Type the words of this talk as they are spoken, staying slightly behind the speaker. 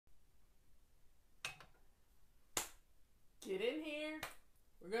Get in here.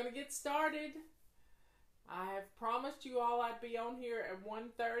 We're going to get started. I have promised you all I'd be on here at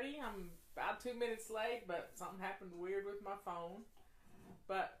 1:30. I'm about 2 minutes late, but something happened weird with my phone.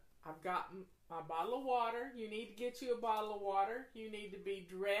 But I've got my bottle of water. You need to get you a bottle of water. You need to be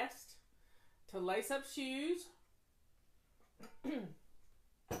dressed to lace up shoes.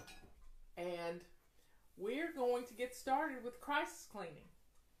 And we're going to get started with crisis cleaning.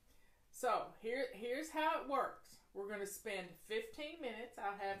 So here's how it works. We're going to spend 15 minutes.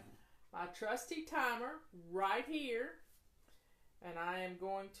 I have my trusty timer right here, and I am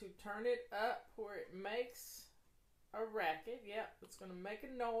going to turn it up where it makes a racket. Yep, it's going to make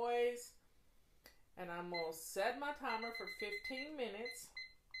a noise, and I'm going to set my timer for 15 minutes,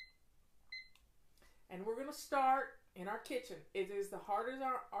 and we're going to start in our kitchen. It is the heart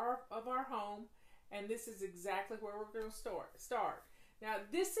of our home, and this is exactly where we're going to start. Now,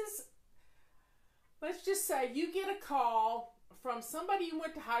 this is, let's just say you get a call from somebody you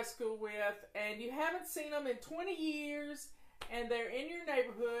went to high school with, and you haven't seen them in 20 years, and they're in your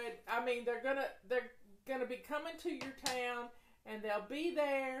neighborhood. I mean, they're gonna be coming to your town, and they'll be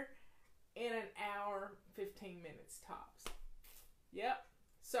there in an hour, 15 minutes tops. Yep.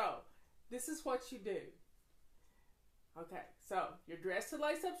 So this is what you do. Okay. So you're dressed to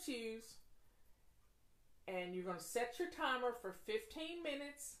lace up shoes, and you're gonna set your timer for 15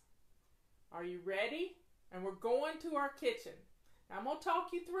 minutes. Are you ready? And we're going to our kitchen. Now, I'm going to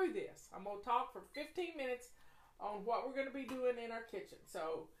talk you through this. I'm going to talk for 15 minutes on what we're going to be doing in our kitchen.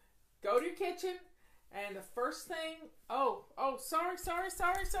 So, go to your kitchen, and the first thing... sorry.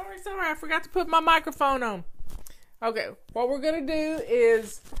 I forgot to put my microphone on. Okay, what we're going to do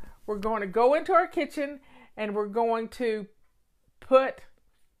is we're going to go into our kitchen, and we're going to put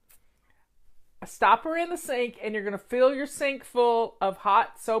a stopper in the sink, and you're going to fill your sink full of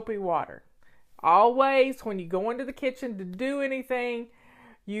hot, soapy water. Always, when you go into the kitchen to do anything,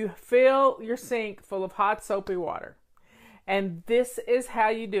 you fill your sink full of hot, soapy water. And this is how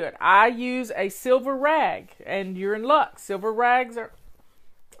you do it. I use a silver rag, and you're in luck. Silver rags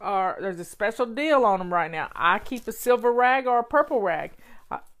are there's a special deal on them right now. I keep a silver rag or a purple rag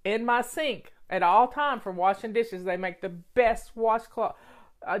in my sink at all time for washing dishes. They make the best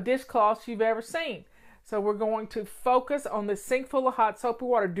dishcloths you've ever seen. So we're going to focus on the sink full of hot soapy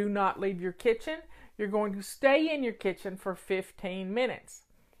water. Do not leave your kitchen. You're going to stay in your kitchen for 15 minutes.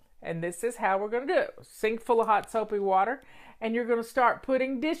 And this is how we're going to do it. Sink full of hot soapy water. And you're going to start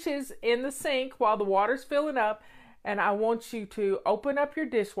putting dishes in the sink while the water's filling up. And I want you to open up your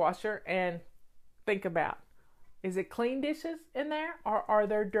dishwasher and think about, is it clean dishes in there, or are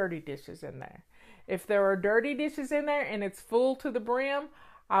there dirty dishes in there? If there are dirty dishes in there and it's full to the brim,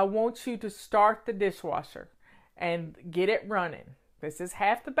 I want you to start the dishwasher and get it running. This is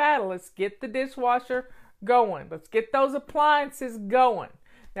half the battle. Let's get the dishwasher going. Let's get those appliances going.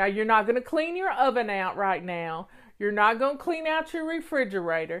 Now, you're not going to clean your oven out right now. You're not going to clean out your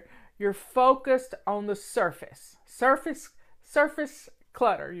refrigerator. You're focused on the surface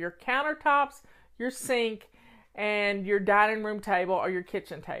clutter, your countertops, your sink, and your dining room table or your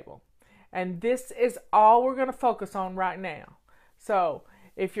kitchen table. And this is all we're going to focus on right now. So,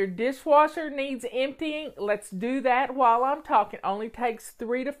 if your dishwasher needs emptying, let's do that while I'm talking. It only takes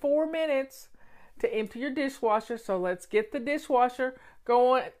 3 to 4 minutes to empty your dishwasher. So let's get the dishwasher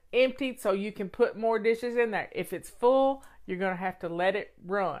going emptied so you can put more dishes in there. If it's full, you're going to have to let it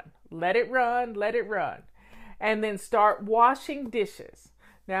run. Let it run. And then start washing dishes.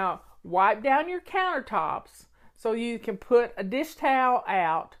 Now, wipe down your countertops so you can put a dish towel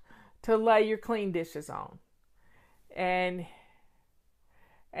out to lay your clean dishes on.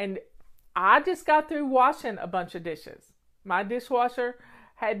 And I just got through washing a bunch of dishes. My dishwasher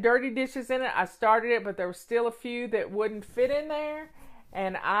had dirty dishes in it. I started it, but there were still a few that wouldn't fit in there.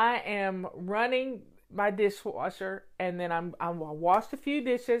 And I am running my dishwasher, and then I washed a few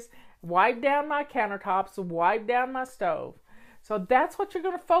dishes, wiped down my countertops, wiped down my stove. So that's what you're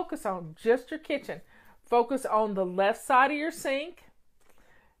going to focus on, just your kitchen. Focus on the left side of your sink,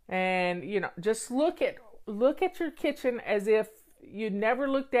 and just look at your kitchen as if you never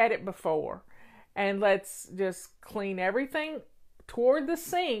looked at it before, and let's just clean everything toward the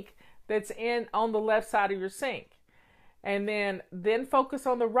sink that's on the left side of your sink, and then focus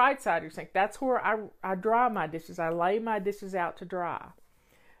on the right side of your sink. That's where I dry my dishes. I lay my dishes out to dry.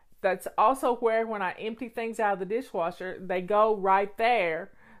 That's also where, when I empty things out of the dishwasher, they go right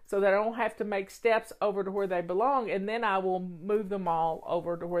there, so that I don't have to make steps over to where they belong, and then I will move them all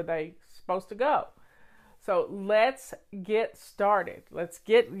over to where they're supposed to go. So let's get started.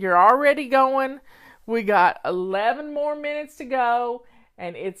 You're already going. We got 11 more minutes to go,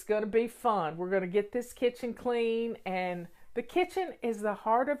 and it's going to be fun. We're going to get this kitchen clean and The kitchen is the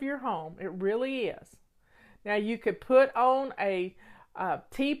heart of your home. It really is. Now you could put on a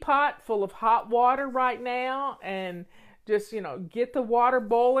teapot full of hot water right now and just, get the water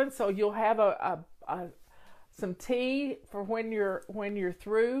boiling so you'll have some tea for when you're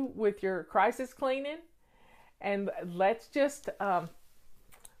through with your crisis cleaning. And let's get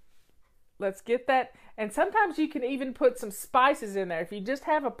that. And sometimes you can even put some spices in there. If you just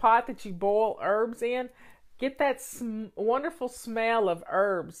have a pot that you boil herbs in, get that wonderful smell of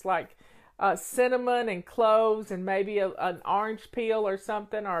herbs like cinnamon and cloves and maybe an orange peel or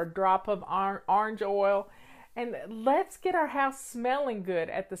something, or a drop of orange oil. And let's get our house smelling good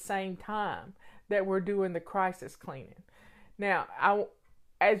at the same time that we're doing the crisis cleaning. Now,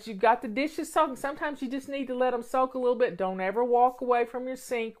 as you got the dishes soaking, sometimes you just need to let them soak a little bit. Don't ever walk away from your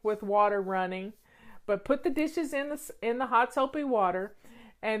sink with water running, but put the dishes in the hot soapy water,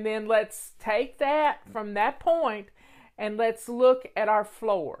 and then let's take that from that point and let's look at our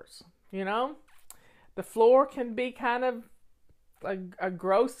floors. The floor can be kind of a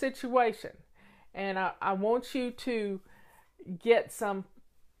gross situation, and I want you to get some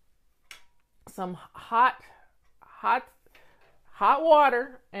hot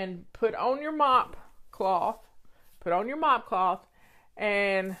water and put on your mop cloth.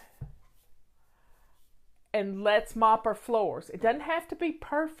 And let's mop our floors. It doesn't have to be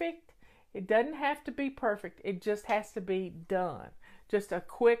perfect. It just has to be done. Just a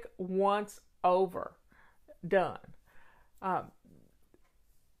quick once over. Done.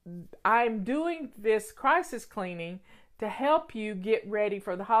 I'm doing this crisis cleaning to help you get ready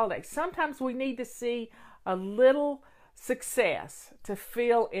for the holidays. Sometimes we need to see a little success to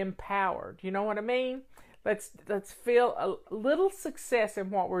feel empowered. You know what I mean? Let's feel a little success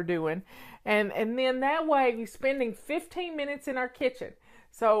in what we're doing. And then that way we're spending 15 minutes in our kitchen.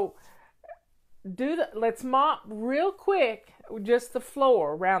 So let's mop real quick, just the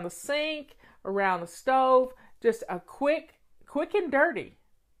floor, around the sink, around the stove, just a quick and dirty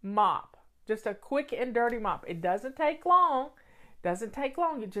mop. Just a quick and dirty mop. It doesn't take long.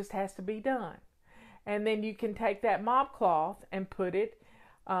 It just has to be done. And then you can take that mop cloth and put it,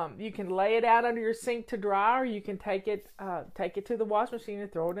 you can lay it out under your sink to dry, or you can take it to the wash machine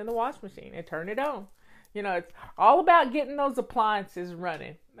and throw it in the wash machine and turn it on. It's all about getting those appliances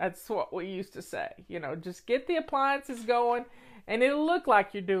running. That's what we used to say. Just get the appliances going and it'll look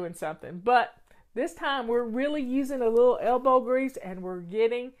like you're doing something. But this time we're really using a little elbow grease and we're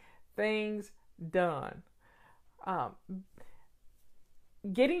getting things done.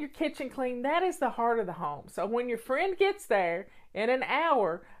 Getting your kitchen clean, that is the heart of the home. So when your friend gets there in an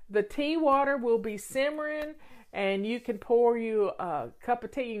hour, the tea water will be simmering and you can pour you a cup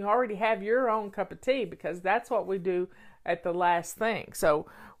of tea. You can already have your own cup of tea because that's what we do at the last thing. So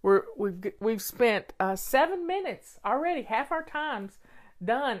we've spent 7 minutes already, half our time's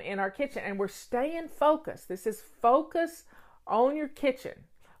done in our kitchen, and we're staying focused. This is focus on your kitchen.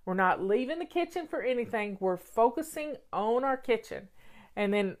 We're not leaving the kitchen for anything. We're focusing on our kitchen.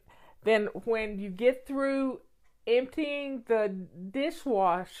 And then when you get through emptying the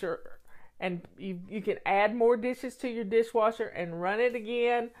dishwasher, and you can add more dishes to your dishwasher and run it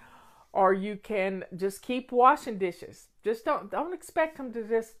again, or you can just keep washing dishes. Just don't expect them to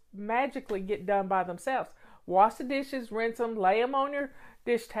just magically get done by themselves. Wash the dishes, rinse them, lay them on your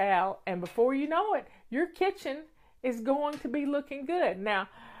dish towel, and before you know it, your kitchen is going to be looking good. Now,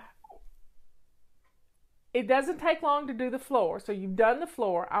 it doesn't take long to do the floor. So you've done the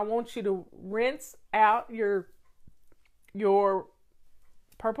floor. I want you to rinse out your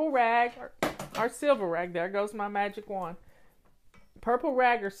purple rag or silver rag. There goes my magic wand. Purple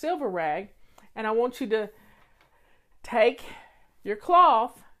rag or silver rag. And I want you to take your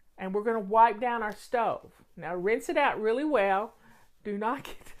cloth and we're going to wipe down our stove. Now rinse it out really well. Do not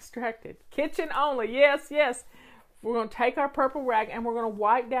get distracted. Kitchen only. Yes, yes. We're going to take our purple rag and we're going to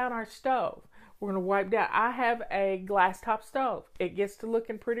wipe down our stove. We're going to wipe down. I have a glass top stove. It gets to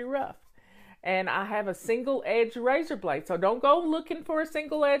looking pretty rough. And I have a single edge razor blade. So don't go looking for a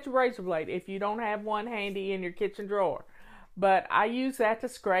single edge razor blade if you don't have one handy in your kitchen drawer. But I use that to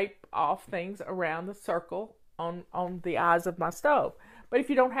scrape off things around the circle on the eyes of my stove. But if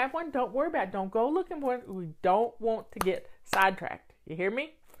you don't have one, don't worry about it. Don't go looking for it. We don't want to get sidetracked. You hear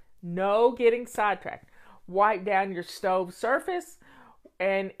me? No getting sidetracked. Wipe down your stove surface.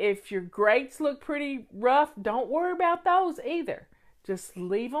 And if your grates look pretty rough, don't worry about those either. Just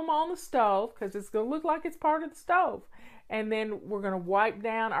leave them on the stove because it's going to look like it's part of the stove. And then we're going to wipe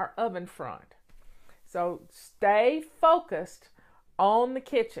down our oven front. So stay focused on the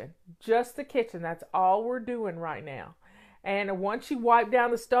kitchen, just the kitchen. That's all we're doing right now. And once you wipe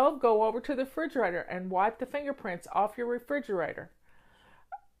down the stove, go over to the refrigerator and wipe the fingerprints off your refrigerator.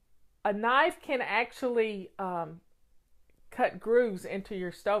 A knife can actually cut grooves into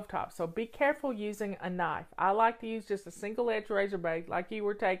your stovetop, so be careful using a knife. I like to use just a single edge razor blade, like you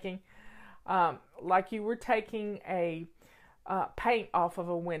were taking a paint off of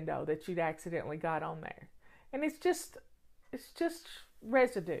a window that you'd accidentally got on there. And it's just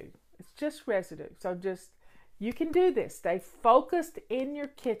residue. It's just residue. So you can do this. Stay focused in your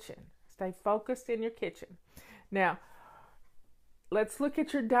kitchen. Stay focused in your kitchen. Now, let's look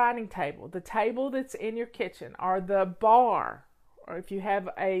at your dining table. The table that's in your kitchen, or the bar, or if you have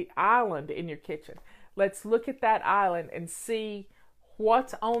an island in your kitchen. Let's look at that island and see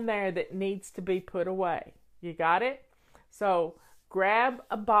what's on there that needs to be put away. You got it? So grab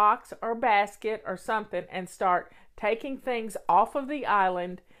a box or basket or something and start taking things off of the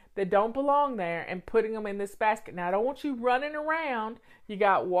island that don't belong there and putting them in this basket. Now, I don't want you running around. You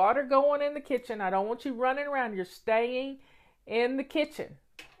got water going in the kitchen. I don't want you running around. You're staying in the kitchen.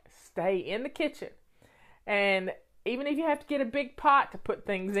 Stay in the kitchen. And even if you have to get a big pot to put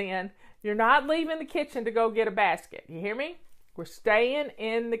things in, you're not leaving the kitchen to go get a basket. You hear me? We're staying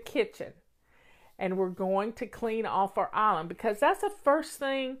in the kitchen. And we're going to clean off our island, because that's the first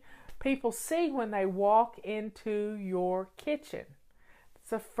thing people see when they walk into your kitchen.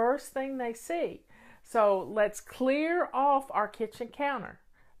 It's the first thing they see. So let's clear off our kitchen counter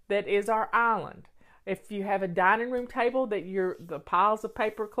that is our island. If you have a dining room table that the piles of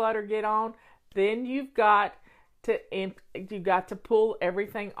paper clutter get on, then you've got to pull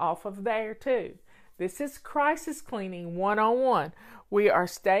everything off of there too. This is crisis cleaning 101. We are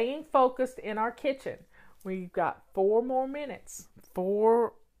staying focused in our kitchen. We've got 4 more minutes.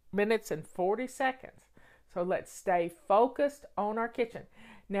 4 minutes and 40 seconds. So let's stay focused on our kitchen.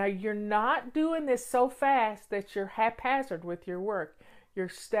 Now, you're not doing this so fast that you're haphazard with your work. You're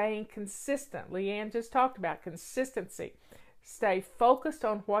staying consistent. Leanne just talked about consistency. Stay focused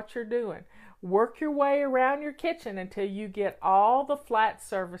on what you're doing. Work your way around your kitchen until you get all the flat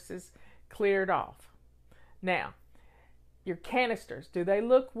surfaces cleared off. Now, your canisters, do they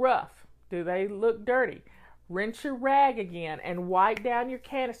look rough? Do they look dirty? Rinse your rag again and wipe down your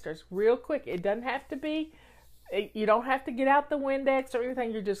canisters real quick. It doesn't have to be, you don't have to get out the Windex or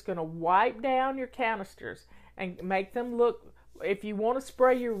anything. You're just going to wipe down your canisters and make them look, if you want to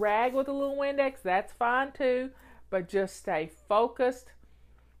spray your rag with a little Windex, that's fine too. But just stay focused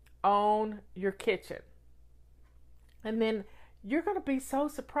on your kitchen. And then you're going to be so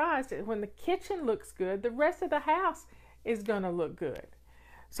surprised that when the kitchen looks good, the rest of the house is going to look good.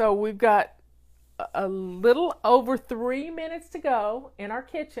 So we've got a little over 3 minutes to go in our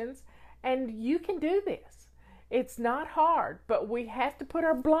kitchens, and you can do this. It's not hard, but we have to put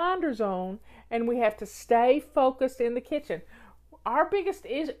our blinders on and we have to stay focused in the kitchen. Our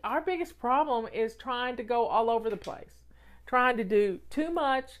biggest problem is trying to go all over the place, trying to do too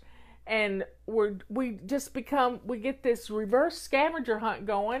much, and we get this reverse scavenger hunt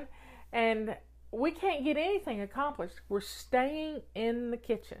going, and we can't get anything accomplished. We're staying in the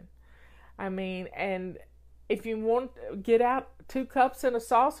kitchen. I mean, and if you want to get out 2 cups and a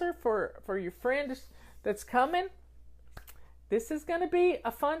saucer for your friend that's coming, this is going to be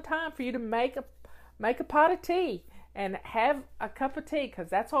a fun time for you to make a pot of tea and have a cup of tea, because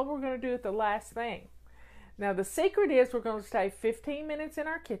that's what we're going to do at the last thing. Now, the secret is we're going to stay 15 minutes in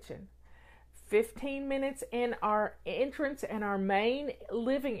our kitchen, 15 minutes in our entrance and our main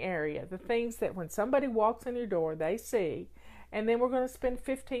living area, the things that when somebody walks in your door, they see. And then we're going to spend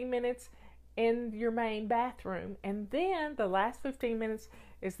 15 minutes in your main bathroom. And then the last 15 minutes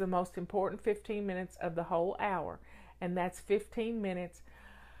is the most important 15 minutes of the whole hour. And that's 15 minutes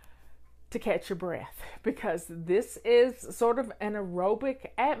to catch your breath, because this is sort of an aerobic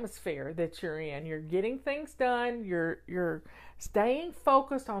atmosphere that you're in. You're getting things done. You're staying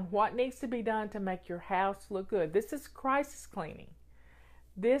focused on what needs to be done to make your house look good. This is crisis cleaning.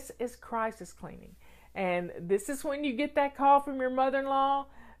 This is crisis cleaning. And this is when you get that call from your mother-in-law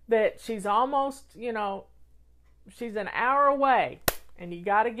that she's almost, she's an hour away and you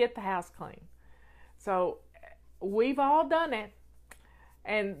got to get the house clean. So we've all done it.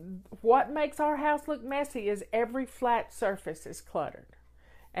 And what makes our house look messy is every flat surface is cluttered.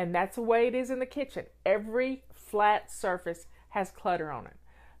 And that's the way it is in the kitchen. Every flat surface has clutter on it.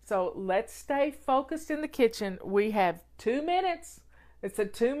 So let's stay focused in the kitchen. We have 2 minutes. It's a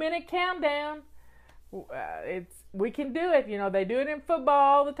 2-minute countdown. We can do it. They do it in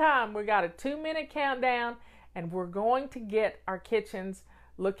football all the time. We got a 2-minute countdown, and we're going to get our kitchens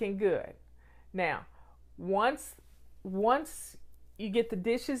looking good. Now, once you get the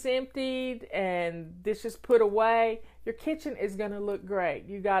dishes emptied and dishes put away, your kitchen is going to look great.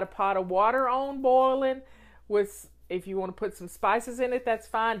 You got a pot of water on boiling with, if you want to put some spices in it, that's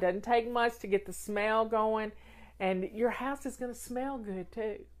fine. Doesn't take much to get the smell going. And your house is going to smell good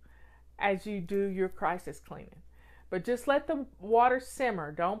too as you do your crisis cleaning. But just let the water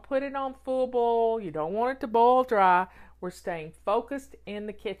simmer. Don't put it on full boil. You don't want it to boil dry. We're staying focused in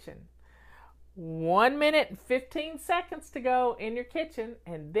the kitchen. 1 minute and 15 seconds to go in your kitchen,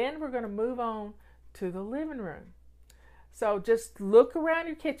 and then we're going to move on to the living room. So just look around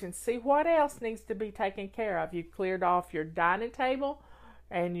your kitchen, see what else needs to be taken care of. You cleared off your dining table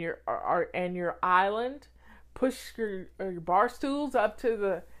and your island. Push your bar stools up to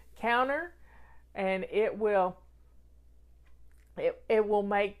the counter, and it will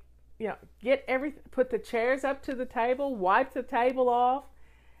make, get everything. Put the chairs up to the table, wipe the table off,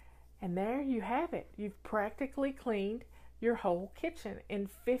 and there you have it. You've practically cleaned your whole kitchen in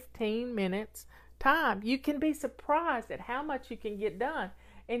 15 minutes time. You can be surprised at how much you can get done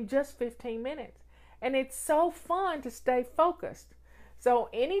in just 15 minutes. And it's so fun to stay focused. So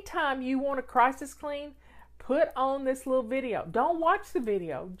anytime you want a crisis clean, put on this little video. Don't watch the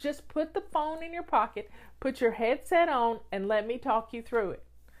video. Just put the phone in your pocket, put your headset on, and let me talk you through it.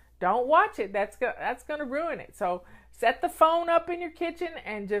 Don't watch it. That's going to ruin it. So set the phone up in your kitchen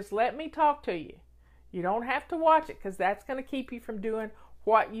and just let me talk to you. You don't have to watch it because that's going to keep you from doing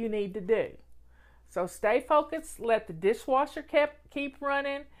what you need to do. So stay focused. Let the dishwasher keep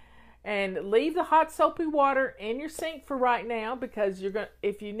running. And leave the hot soapy water in your sink for right now, because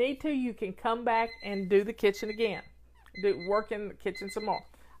if you need to, you can come back and do the kitchen again. Work in the kitchen some more.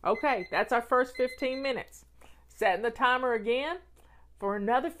 Okay, that's our first 15 minutes. Setting the timer again for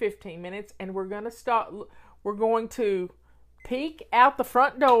another 15 minutes, and we're going to peek out the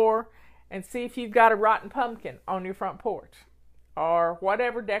front door and see if you've got a rotten pumpkin on your front porch, or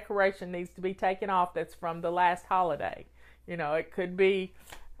whatever decoration needs to be taken off that's from the last holiday. It could be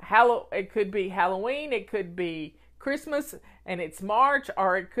Halloween, it could be Christmas and it's March,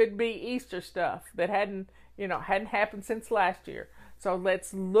 or it could be Easter stuff that hadn't happened since last year. So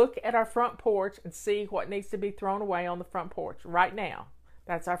let's look at our front porch and see what needs to be thrown away on the front porch right now.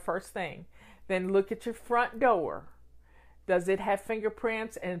 That's our first thing. Then look at your front door. Does it have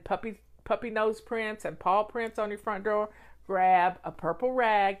fingerprints and puppy nose prints and paw prints on your front door? Grab a purple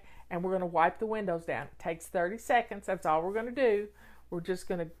rag and we're going to wipe the windows down. It takes 30 seconds. That's all we're going to do. We're just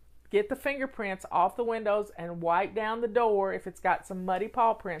going to get the fingerprints off the windows and wipe down the door if it's got some muddy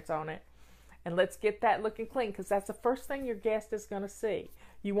paw prints on it. And let's get that looking clean, because that's the first thing your guest is going to see.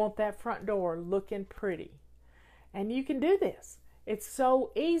 You want that front door looking pretty. And you can do this. It's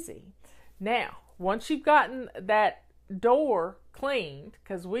so easy. Now, once you've gotten that door cleaned,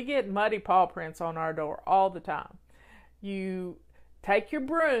 because we get muddy paw prints on our door all the time, you take your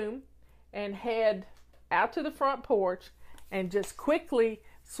broom and head out to the front porch and just quickly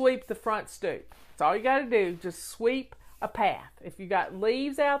sweep the front stoop. That's all you got to do. Just sweep a path. If you got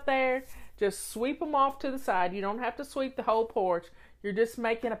leaves out there, just sweep them off to the side. You don't have to sweep the whole porch. You're just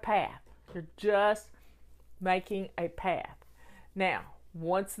making a path. You're just making a path. Now,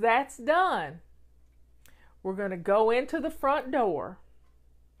 once that's done, we're going to go into the front door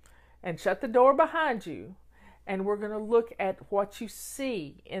and shut the door behind you, and we're going to look at what you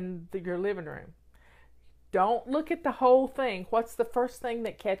see in your living room. Don't look at the whole thing. What's the first thing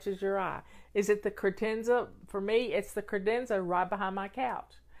that catches your eye? Is it the credenza? For me, it's the credenza right behind my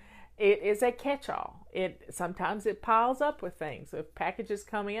couch. It is a catch-all. Sometimes it piles up with things. If packages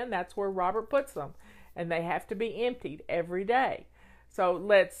come in, that's where Robert puts them, and they have to be emptied every day. So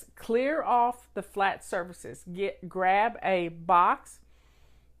let's clear off the flat surfaces. Grab a box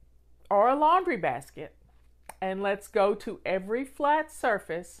or a laundry basket, and let's go to every flat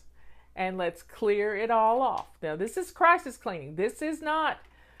surface and let's clear it all off. Now, this is crisis cleaning. This is not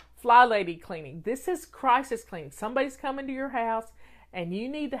FlyLady cleaning. This is crisis cleaning. Somebody's coming to your house and you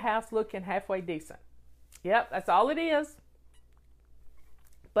need the house looking halfway decent. Yep, that's all it is.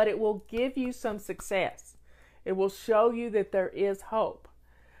 But it will give you some success. It will show you that there is hope.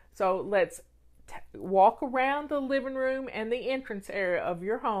 So let's walk around the living room and the entrance area of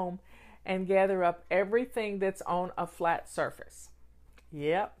your home and gather up everything that's on a flat surface.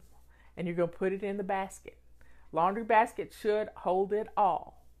 Yep. And you're going to put it in the basket. Laundry basket should hold it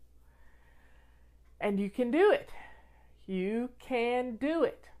all. And you can do it. You can do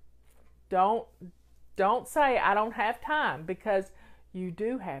it. Don't say, I don't have time, because you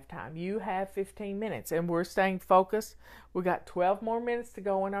do have time. You have 15 minutes, and we're staying focused. We got 12 more minutes to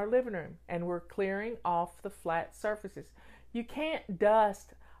go in our living room, and we're clearing off the flat surfaces. You can't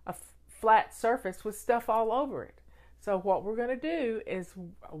dust a flat surface with stuff all over it. So what we're going to do is,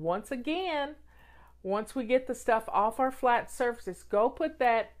 once again, once we get the stuff off our flat surfaces, go put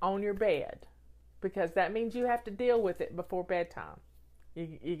that on your bed, because that means you have to deal with it before bedtime.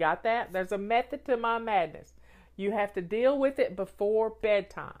 You got that? There's a method to my madness. You have to deal with it before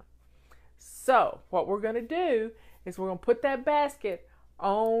bedtime. So what we're going to do is we're going to put that basket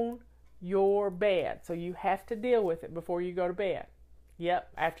on your bed. So you have to deal with it before you go to bed.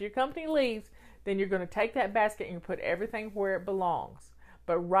 Yep, after your company leaves, then you're going to take that basket and you put everything where it belongs.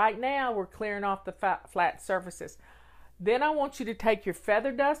 But right now we're clearing off the flat surfaces. Then I want you to take your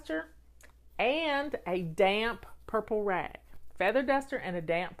feather duster and a damp purple rag. Feather duster and a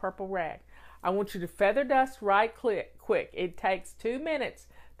damp purple rag. I want you to feather dust right quick. It takes 2 minutes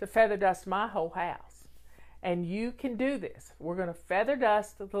to feather dust my whole house. And you can do this. We're going to feather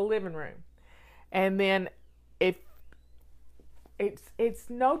dust the living room. And then if it's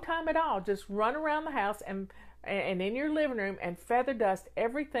no time at all, just run around the house and in your living room and feather dust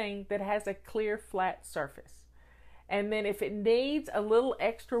everything that has a clear flat surface. And then if it needs a little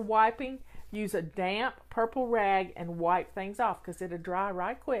extra wiping, use a damp purple rag and wipe things off, because it'll dry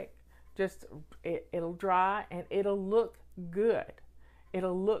right quick. Just it'll dry and it'll look good.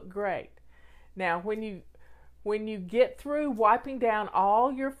 It'll look great. Now when you get through wiping down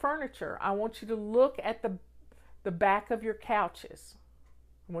all your furniture, I want you to look at the back of your couches.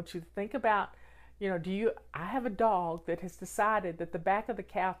 I want you to think about, I have a dog that has decided that the back of the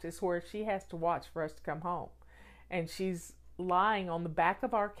couch is where she has to watch for us to come home. And she's lying on the back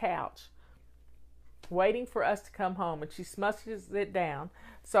of our couch waiting for us to come home, and she smushes it down.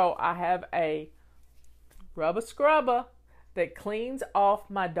 So I have a rubber scrubber that cleans off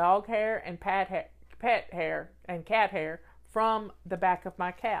my dog hair and pet hair and cat hair from the back of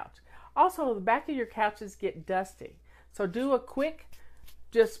my couch. Also, the back of your couches get dusty. So do a quick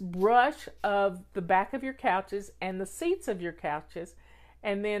just brush of the back of your couches and the seats of your couches,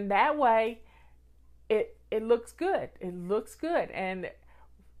 and then that way it looks good. It looks good. And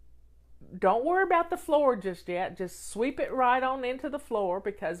don't worry about the floor just yet. Just sweep it right on into the floor,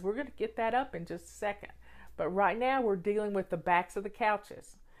 because we're going to get that up in just a second. But right now we're dealing with the backs of the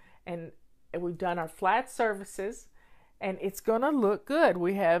couches. And we've done our flat surfaces, and it's going to look good.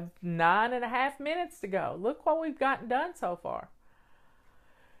 We have 9.5 minutes to go. Look what we've gotten done so far.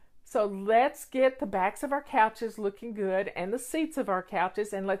 So let's get the backs of our couches looking good and the seats of our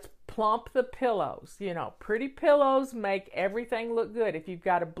couches, and let's plump the pillows. Pretty pillows make everything look good. If you've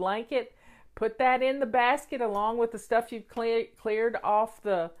got a blanket, put that in the basket along with the stuff you've cleared off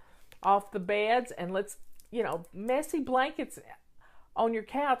the beds, and let's, messy blankets on your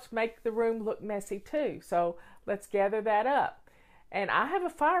couch make the room look messy too. So let's gather that up. And I have a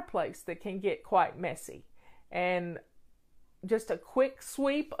fireplace that can get quite messy, and just a quick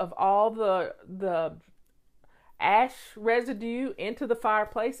sweep of all the ash residue into the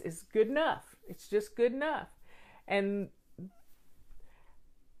fireplace is good enough. It's just good enough. And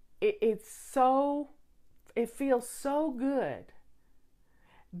it feels so good.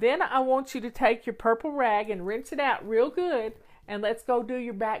 Then I want you to take your purple rag and rinse it out real good, and let's go do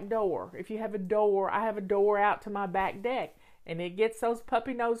your back door. If you have a door, I have a door out to my back deck, and it gets those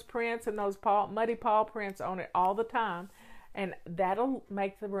puppy nose prints and those muddy paw prints on it all the time. And that'll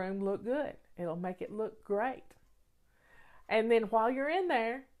make the room look good. It'll make it look great. And then while you're in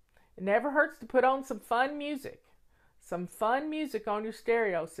there, it never hurts to put on some fun music. Some fun music on your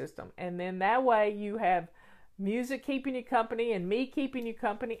stereo system. And then that way you have music keeping you company and me keeping you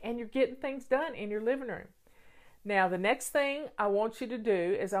company, and you're getting things done in your living room. Now, the next thing I want you to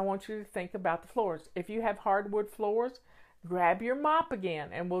do is I want you to think about the floors. If you have hardwood floors, grab your mop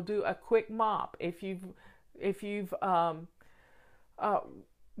again, and we'll do a quick mop. If you've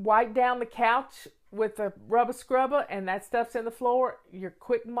wipe down the couch with a rubber scrubber and that stuff's in the floor, your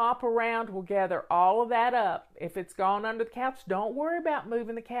quick mop around will gather all of that up. If it's gone under the couch, don't worry about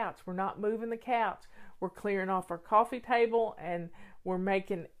moving the couch. We're not moving the couch. We're clearing off our coffee table, and we're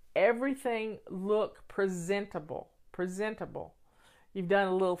making everything look presentable. You've done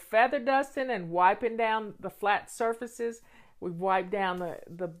a little feather dusting and wiping down the flat surfaces. We've wiped down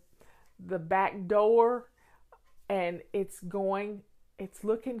the back door, and it's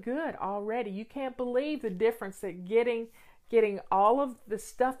looking good already. You can't believe the difference that getting all of the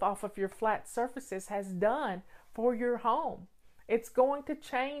stuff off of your flat surfaces has done for your home. It's going to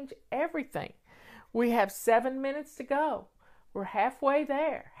change everything. We have 7 minutes to go. We're halfway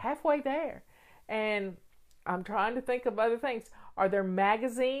there. And I'm trying to think of other things. Are there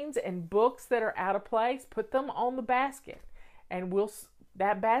magazines and books that are out of place? Put them on the basket, and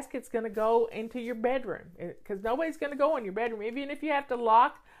that basket's going to go into your bedroom, because nobody's going to go in your bedroom. Even if you have to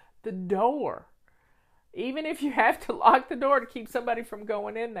lock the door, even if you have to lock the door to keep somebody from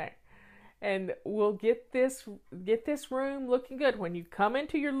going in there. And we'll get this room looking good. When you come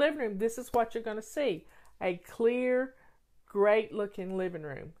into your living room, this is what you're going to see. A clear, great looking living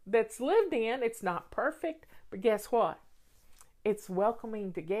room that's lived in. It's not perfect, but guess what? It's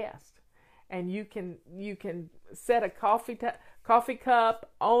welcoming to guests. And you can set a coffee cup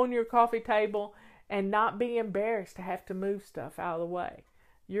on your coffee table and not be embarrassed to have to move stuff out of the way.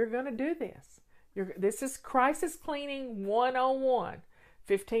 You're going to do this. This is crisis cleaning 101.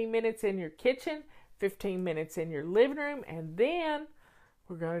 15 minutes in your kitchen, 15 minutes in your living room, and then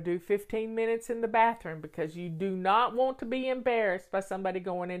we're going to do 15 minutes in the bathroom, because you do not want to be embarrassed by somebody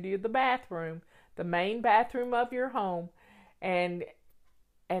going into the bathroom, the main bathroom of your home, and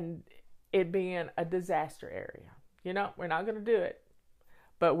it being a disaster area. We're not going to do it.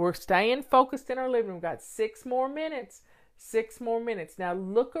 But we're staying focused in our living room. We've got 6 more minutes. 6 more minutes. Now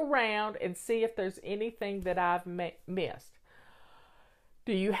look around and see if there's anything that I've missed.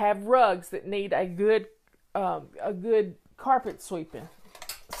 Do you have rugs that need a good carpet sweeping?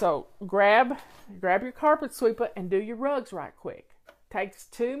 So grab your carpet sweeper and do your rugs right quick. Takes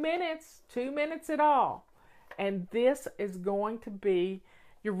 2 minutes, 2 minutes at all. And this is going to be,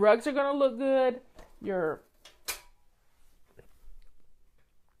 your rugs are going to look good.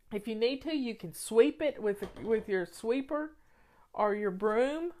 If you need to, you can sweep it with your sweeper or your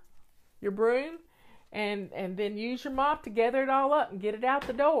broom, and then use your mop to gather it all up and get it out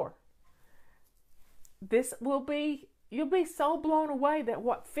the door. You'll be so blown away that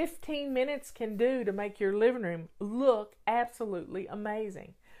what 15 minutes can do to make your living room look absolutely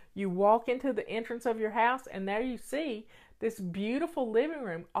amazing. You walk into the entrance of your house and there you see this beautiful living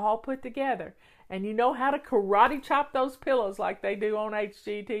room all put together. And you know how to karate chop those pillows like they do on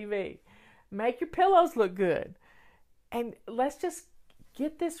HGTV. Make your pillows look good. And let's just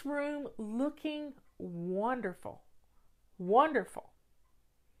get this room looking wonderful. Wonderful.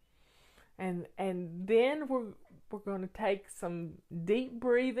 And then we're going to take some deep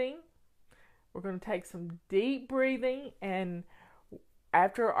breathing. We're going to take some deep breathing, and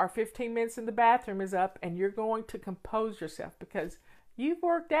after our 15 minutes in the bathroom is up, and you're going to compose yourself, because you've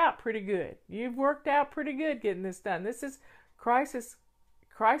worked out pretty good. You've worked out pretty good getting this done. This is crisis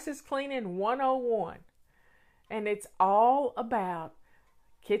cleaning 101. And it's all about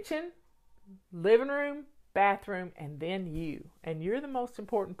kitchen, living room, bathroom, and then you. And you're the most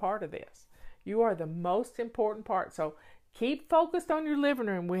important part of this. You are the most important part. So keep focused on your living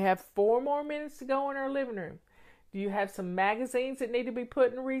room. We have 4 more minutes to go in our living room. Do you have some magazines that need to be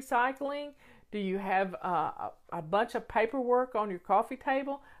put in recycling? Do you have a bunch of paperwork on your coffee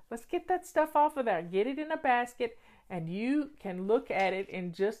table? Let's get that stuff off of there. Get it in a basket, and you can look at it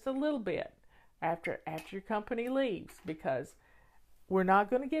in just a little bit after your company leaves, because we're not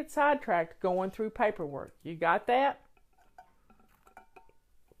going to get sidetracked going through paperwork. You got that?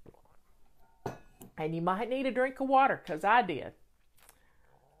 And you might need a drink of water, because I did.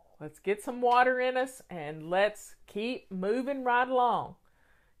 Let's get some water in us, and let's keep moving right along.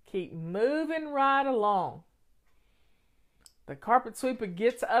 Keep moving right along. The carpet sweeper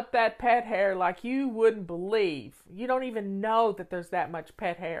gets up that pet hair like you wouldn't believe. You don't even know that there's that much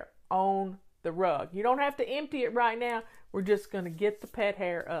pet hair on the rug. You don't have to empty it right now. We're just going to get the pet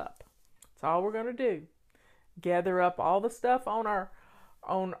hair up. That's all we're going to do. Gather up all the stuff on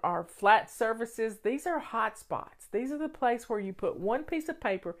our flat surfaces. These are hot spots. These are the place where you put one piece of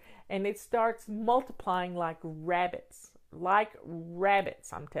paper and it starts multiplying like rabbits. Like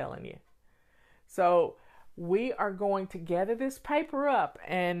rabbits, I'm telling you. So we are going to gather this paper up,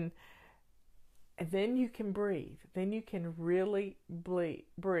 and then you can breathe. Then you can really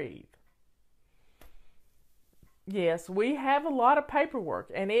breathe. Yes, we have a lot of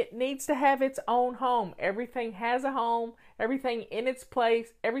paperwork, and it needs to have its own home. Everything has a home, everything in its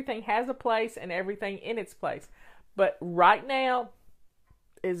place, everything has a place, and everything in its place. But right now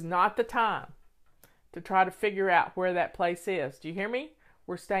is not the time to try to figure out where that place is. Do you hear me?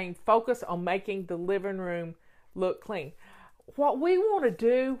 We're staying focused on making the living room look clean. What we want to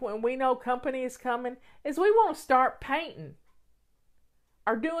do when we know company is coming is we want to start painting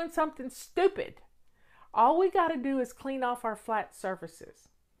or doing something stupid. All we got to do is clean off our flat surfaces.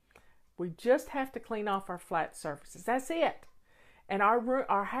 We just have to clean off our flat surfaces. That's it. And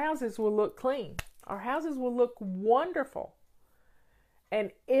our houses will look clean. Our houses will look wonderful.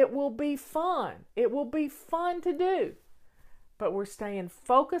 And it will be fun. It will be fun to do. But we're staying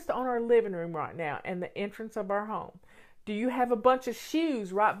focused on our living room right now and the entrance of our home. Do you have a bunch of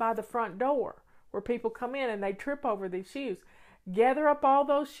shoes right by the front door where people come in and they trip over these shoes? Gather up all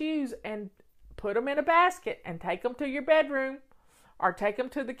those shoes and put them in a basket and take them to your bedroom or take them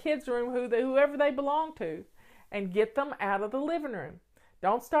to the kids' room, whoever they belong to, and get them out of the living room.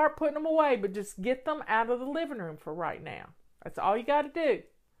 Don't start putting them away, but just get them out of the living room for right now. That's all you got to do.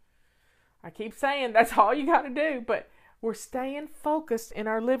 I keep saying that's all you got to do, but we're staying focused in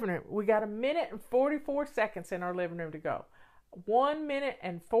our living room. We got 1 minute and 44 seconds in our living room to go. 1 minute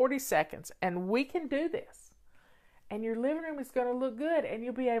and 40 seconds, and we can do this. And your living room is going to look good, and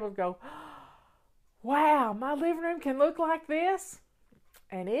you'll be able to go, wow, my living room can look like this,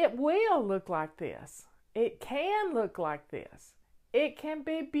 and it will look like this. It can look like this. It can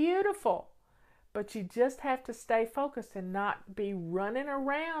be beautiful, but you just have to stay focused and not be running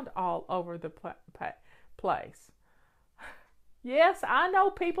around all over the place. Yes, I know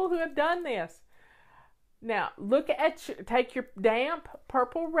people who have done this. Now, take your damp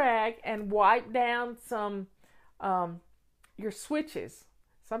purple rag and wipe down some your switches.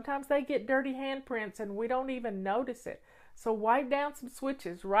 Sometimes they get dirty handprints and we don't even notice it. So wipe down some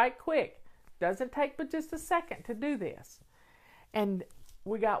switches right quick. Doesn't take but just a second to do this. And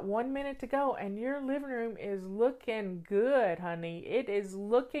we got 1 minute to go, and your living room is looking good, honey. It is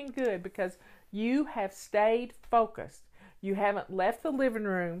looking good because you have stayed focused. You haven't left the living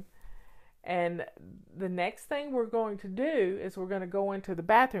room. And the next thing we're going to do is we're going to go into the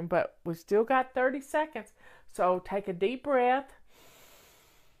bathroom, but we still got 30 seconds. So take a deep breath.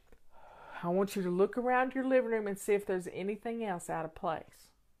 I want you to look around your living room and see if there's anything else out of place.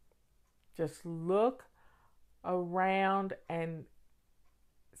 Just look around and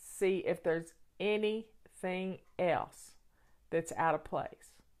see if there's anything else that's out of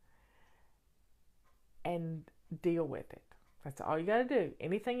place. And deal with it. That's all you got to do.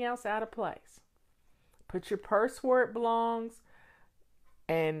 Anything else out of place. Put your purse where it belongs.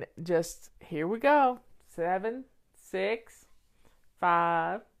 And just, here we go. 7, 6,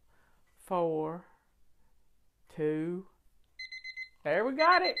 5, 4, 2. There we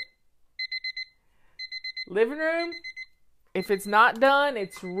got it. Living room. If it's not done,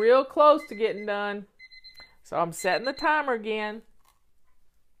 it's real close to getting done. So I'm setting the timer again.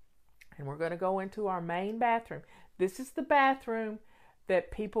 And we're going to go into our main bathroom. This is the bathroom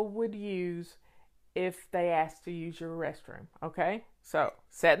that people would use if they asked to use your restroom. Okay? So,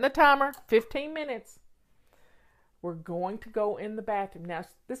 setting the timer, 15 minutes. We're going to go in the bathroom. Now,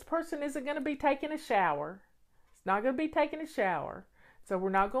 this person isn't going to be taking a shower. It's not going to be taking a shower. So, we're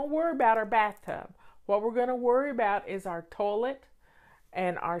not going to worry about our bathtub. What we're going to worry about is our toilet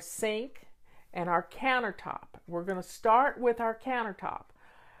and our sink and our countertop. We're going to start with our countertop.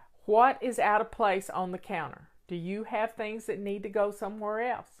 What is out of place on the counter? Do you have things that need to go somewhere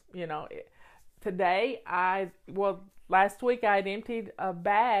else? You know, last week I had emptied a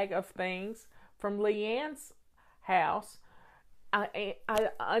bag of things from Leanne's house. I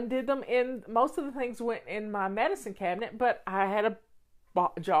undid them, most of the things went in my medicine cabinet, but I had a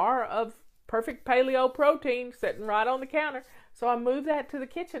jar of perfect paleo protein sitting right on the counter. So I moved that to the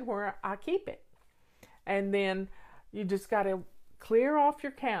kitchen where I keep it. And then you just got to clear off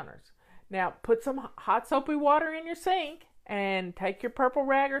your counters. Now, put some hot soapy water in your sink and take your purple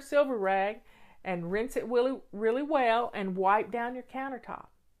rag or silver rag and rinse it really, really well and wipe down your countertop.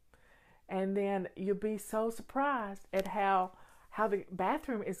 And then you'll be so surprised at how the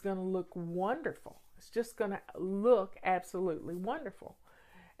bathroom is going to look wonderful. It's just going to look absolutely wonderful.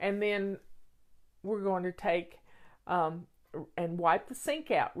 And then we're going to take and wipe the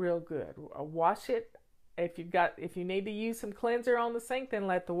sink out real good. Wash it. If you need to use some cleanser on the sink, then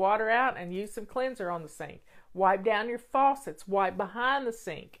let the water out and use some cleanser on the sink. Wipe down your faucets. Wipe behind the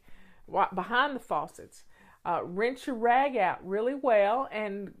sink. Wipe behind the faucets. Rinse your rag out really well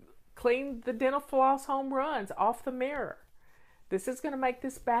and clean the dental floss home runs off the mirror. This is going to make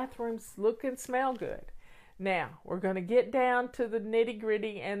this bathroom look and smell good. Now, we're going to get down to the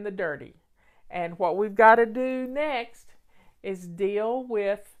nitty-gritty and the dirty. And what we've got to do next is deal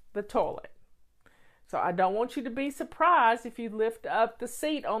with the toilet. So I don't want you to be surprised if you lift up the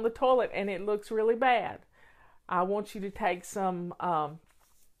seat on the toilet and it looks really bad. I want you to take some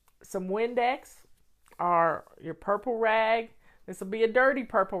Windex or your purple rag. This will be a dirty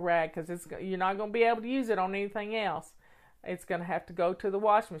purple rag because you're not going to be able to use it on anything else. It's going to have to go to the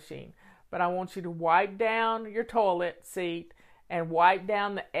wash machine. But I want you to wipe down your toilet seat and wipe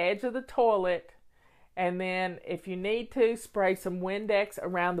down the edge of the toilet. And then if you need to, spray some Windex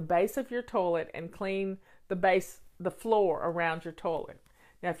around the base of your toilet and clean the floor around your toilet.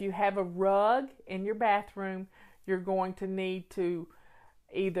 Now, if you have a rug in your bathroom, you're going to need to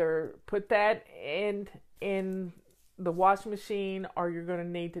either put that in the wash machine, or you're going to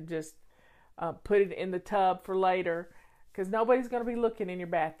need to just put it in the tub for later, because nobody's going to be looking in your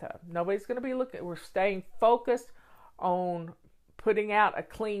bathtub. Nobody's going to be looking. We're staying focused on putting out a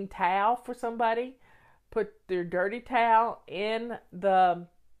clean towel for somebody. Put their dirty towel in the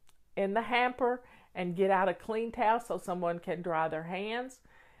hamper and get out a clean towel so someone can dry their hands.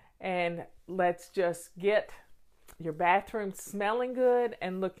 And let's just get your bathroom smelling good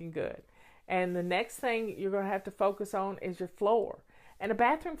and looking good. And the next thing you're going to have to focus on is your floor. And a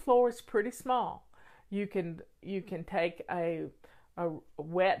bathroom floor is pretty small. You can take a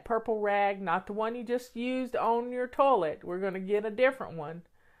wet purple rag, not the one you just used on your toilet. We're going to get a different one.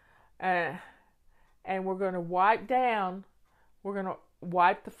 And we're going to wipe down. We're going to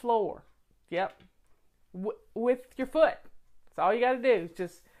wipe the floor. Yep. With your foot. That's all you got to do.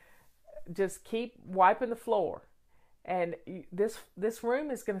 Just keep wiping the floor. And this room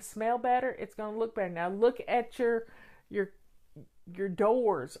is going to smell better. It's going to look better. Now look at your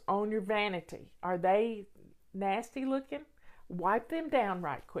doors on your vanity. Are they nasty looking? Wipe them down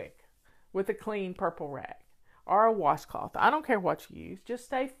right quick with a clean purple rag or a washcloth. I don't care what you use. Just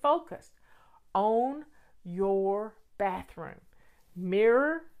stay focused on your bathroom.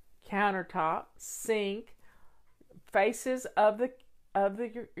 Mirror, countertop, sink, faces of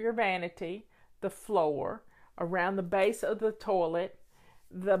your vanity, the floor, around the base of the toilet,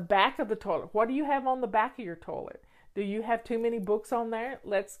 the back of the toilet. What do you have on the back of your toilet? Do you have too many books on there?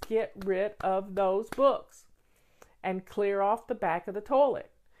 Let's get rid of those books and clear off the back of the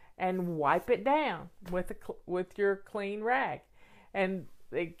toilet and wipe it down with your clean rag. And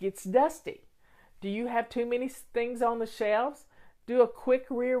it gets dusty. Do you have too many things on the shelves? Do a quick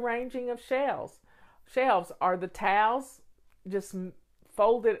rearranging of shelves. Shelves are the towels just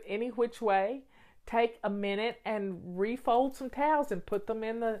folded any which way. Take a minute and refold some towels and put them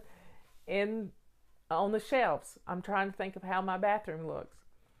on the shelves. I'm trying to think of how my bathroom looks.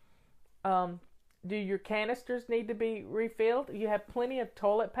 Do your canisters need to be refilled? You have plenty of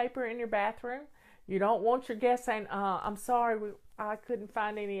toilet paper in your bathroom. You don't want your guests saying, I'm sorry, I couldn't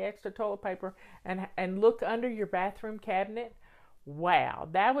find any extra toilet paper, and look under your bathroom cabinet. Wow,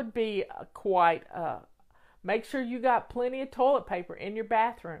 that would be quite make sure you got plenty of toilet paper in your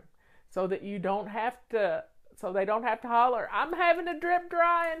bathroom so that they don't have to holler, I'm having a drip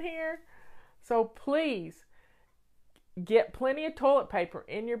dry in here. So please get plenty of toilet paper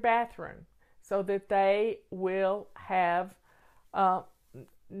in your bathroom so that they will have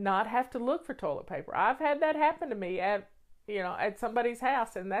not have to look for toilet paper. I've had that happen to me at somebody's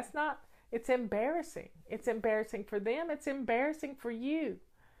house, and it's embarrassing. It's embarrassing for them. It's embarrassing for you.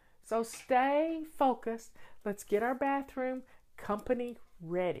 So stay focused. Let's get our bathroom company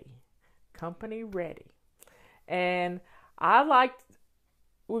ready. Company ready. And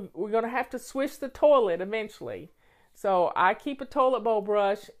we're going to have to swish the toilet eventually. So I keep a toilet bowl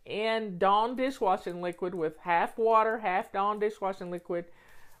brush in Dawn dishwashing liquid with half water, half Dawn dishwashing liquid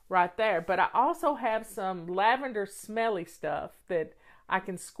right there. But I also have some lavender smelly stuff that I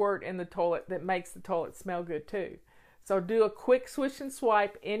can squirt in the toilet that makes the toilet smell good too. So do a quick swish and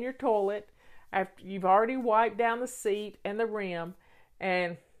swipe in your toilet after you've already wiped down the seat and the rim,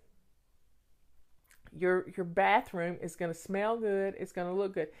 and your bathroom is going to smell good. It's going to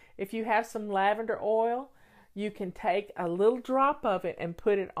look good. If you have some lavender oil, you can take a little drop of it and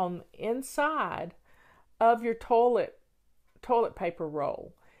put it on the inside of your toilet paper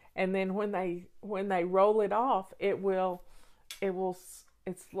roll. And then when they roll it off, it's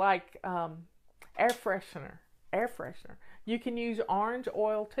like air freshener. You can use orange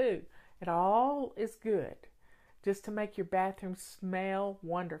oil too. It all is good just to make your bathroom smell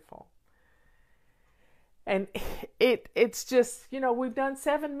wonderful. And it's just, we've done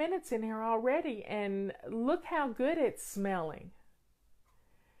 7 minutes in here already, and look how good it's smelling.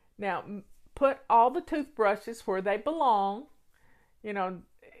 Now, put all the toothbrushes where they belong.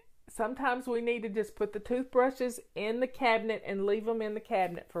 Sometimes we need to just put the toothbrushes in the cabinet and leave them in the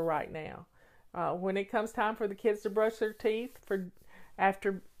cabinet for right now. When it comes time for the kids to brush their teeth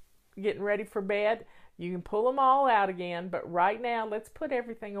after getting ready for bed, you can pull them all out again, but right now let's put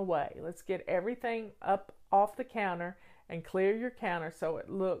everything away. Let's get everything up off the counter and clear your counter so it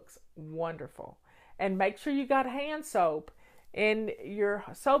looks wonderful. And make sure you got hand soap in your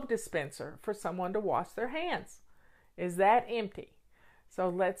soap dispenser for someone to wash their hands. Is that empty? So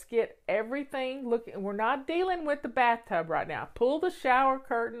let's get everything looking. We're not dealing with the bathtub right now. Pull the shower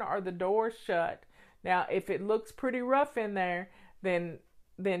curtain or the door shut. Now, if it looks pretty rough in there, then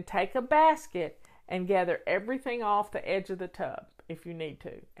take a basket and gather everything off the edge of the tub if you need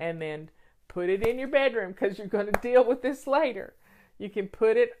to. And then put it in your bedroom because you're going to deal with this later. You can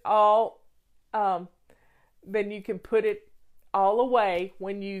put it all, then you can put it all away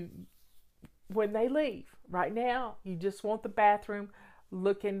when they leave. Right now, you just want the bathroom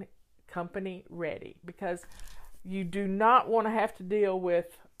looking company ready, because You do not want to have to deal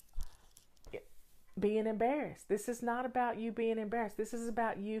with being embarrassed. This is not about you being embarrassed. This is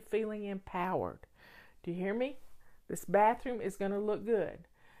about you feeling empowered. Do you hear me? This bathroom is going to look good.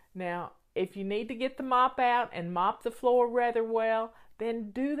 Now, if you need to get the mop out and mop the floor rather well,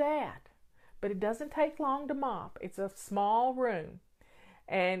 then do that. But it doesn't take long to mop. It's a small room.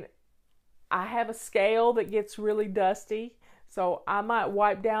 And I have a scale that gets really dusty, so I might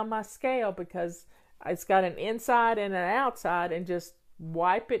wipe down my scale because it's got an inside and an outside, and just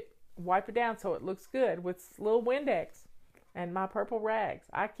wipe it down so it looks good with little Windex and my purple rags.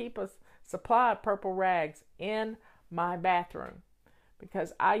 I keep a supply of purple rags in my bathroom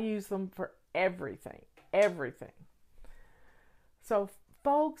because I use them for everything. So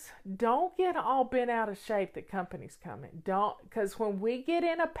folks, don't get all bent out of shape that company's coming. Don't, because when we get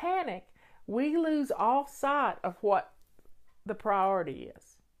in a panic, we lose all sight of what the priority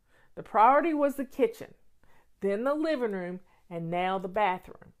is. The priority was the kitchen, then the living room, and now the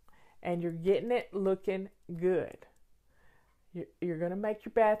bathroom. And you're getting it looking good. You're going to make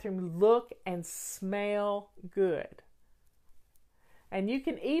your bathroom look and smell good. And you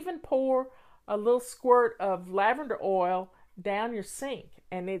can even pour a little squirt of lavender oil down your sink,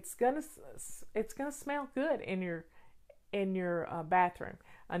 and it's gonna smell good in your bathroom.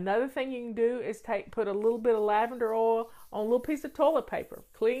 Another thing you can do is put a little bit of lavender oil on a little piece of toilet paper,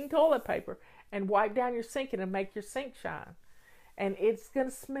 clean toilet paper, and wipe down your sink, and it'll make your sink shine. And it's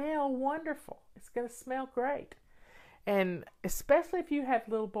gonna smell wonderful. It's gonna smell great. And especially if you have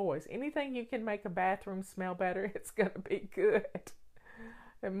little boys, anything you can make a bathroom smell better, it's gonna be good.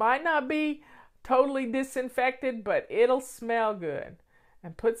 It might not be totally disinfected, but it'll smell good.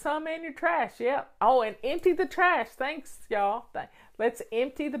 And put some in your trash. Yep. Oh, and empty the trash. Thanks, y'all. Let's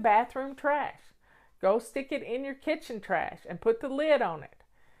empty the bathroom trash. Go stick it in your kitchen trash and put the lid on it.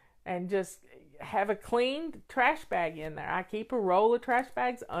 And just have a clean trash bag in there. I keep a roll of trash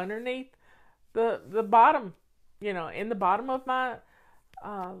bags underneath the bottom, in the bottom of my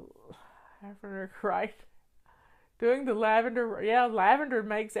lavender, right? Doing the lavender, lavender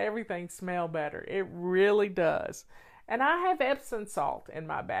makes everything smell better. It really does. And I have Epsom salt in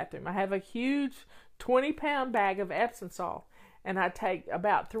my bathroom. I have a huge 20-pound bag of Epsom salt. And I take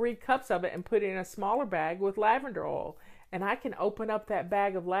about 3 cups of it and put it in a smaller bag with lavender oil. And I can open up that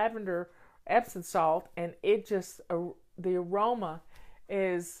bag of lavender Epsom salt, and it just, the aroma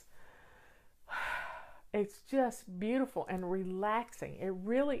is, it's just beautiful and relaxing. It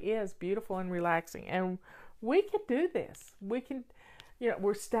really is beautiful and relaxing. And we can do this. We can,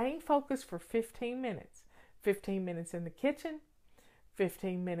 we're staying focused for 15 minutes. 15 minutes in the kitchen,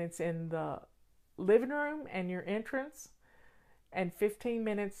 15 minutes in the living room and your entrance, and 15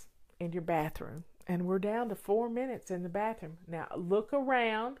 minutes in your bathroom. And we're down to 4 minutes in the bathroom. Now look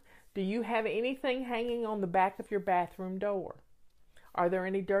around. Do you have anything hanging on the back of your bathroom door? Are there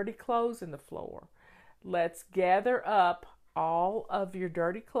any dirty clothes in the floor? Let's gather up all of your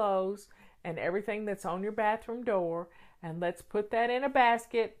dirty clothes and everything that's on your bathroom door, and let's put that in a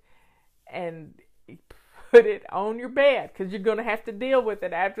basket and put it on your bed, because you're going to have to deal with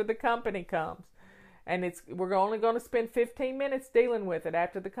it after the company comes. And we're only going to spend 15 minutes dealing with it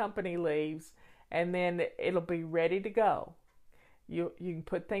after the company leaves, and then it'll be ready to go. You can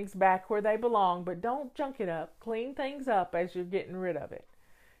put things back where they belong, but don't junk it up. Clean things up as you're getting rid of it.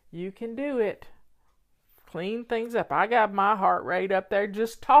 You can do it. Clean things up. I got my heart rate up there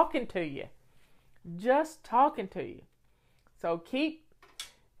just talking to you. Just talking to you. So keep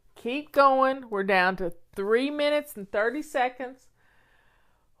going. We're down to 3 minutes and 30 seconds.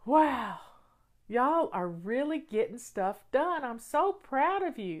 Wow. Y'all are really getting stuff done. I'm so proud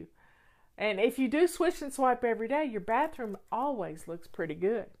of you. And if you do swish and swipe every day, your bathroom always looks pretty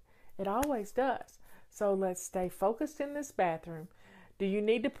good. It always does. So let's stay focused in this bathroom. Do you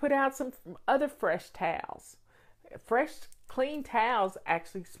need to put out some other fresh towels? Fresh, clean towels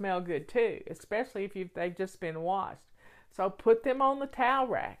actually smell good too, especially if they've just been washed. So put them on the towel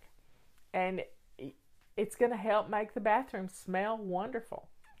rack, and it's going to help make the bathroom smell wonderful.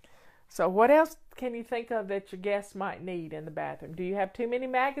 So what else can you think of that your guests might need in the bathroom? Do you have too many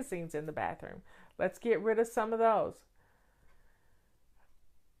magazines in the bathroom? Let's get rid of some of those.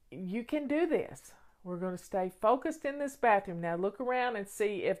 You can do this. We're going to stay focused in this bathroom. Now look around and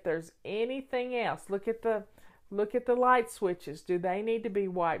see if there's anything else. Look at the light switches. Do they need to be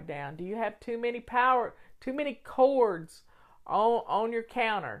wiped down? Do you have too many cords on your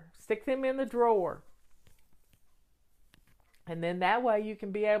counter? Stick them in the drawer. And then that way you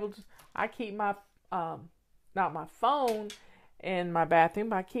can be able to, I keep my, not my phone in my bathroom,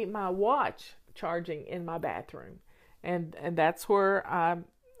 but I keep my watch charging in my bathroom. And that's where I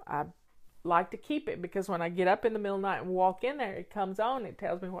like to keep it because when I get up in the middle of the night and walk in there, it comes on. It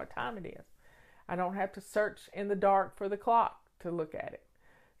tells me what time it is. I don't have to search in the dark for the clock to look at it.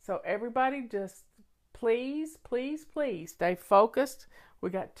 So everybody just please, please, please stay focused. We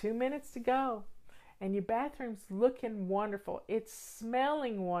got 2 minutes to go. And your bathroom's looking wonderful. It's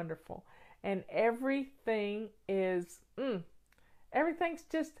smelling wonderful. And everything is, everything's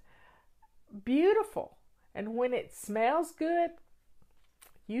just beautiful. And when it smells good,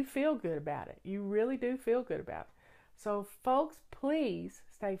 you feel good about it. You really do feel good about it. So folks, please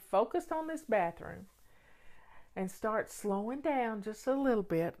stay focused on this bathroom and start slowing down just a little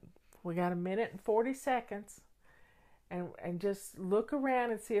bit. We got 1:40 seconds. And just look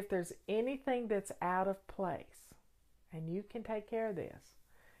around and see if there's anything that's out of place. And you can take care of this.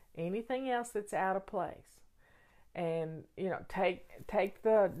 Anything else that's out of place. And, take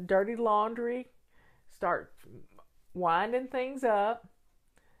the dirty laundry, start winding things up.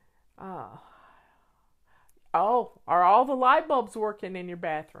 Are all the light bulbs working in your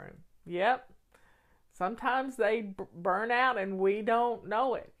bathroom? Yep. Sometimes they burn out and we don't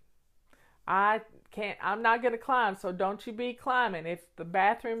know it. I'm not going to climb, so don't you be climbing. If the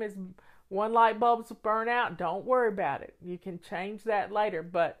bathroom is one light bulb's burn out, don't worry about it. You can change that later.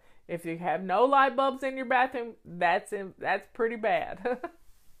 But if you have no light bulbs in your bathroom, that's pretty bad.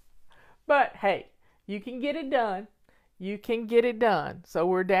 But hey, you can get it done. You can get it done. So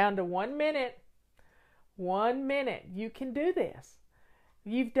we're down to 1 minute. 1 minute. You can do this.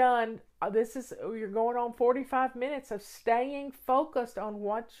 You've done, you're going on 45 minutes of staying focused on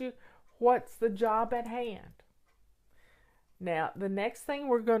what's the job at hand. Now, the next thing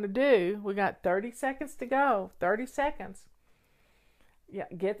we're going to do, we got 30 seconds to go. 30 seconds. Yeah,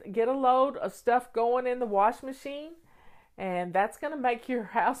 get a load of stuff going in the wash machine, and that's going to make your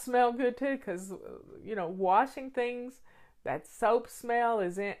house smell good too, because, washing things, that soap smell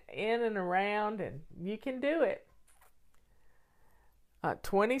is in and around, and you can do it.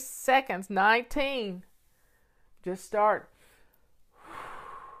 20 seconds, 19. Just start.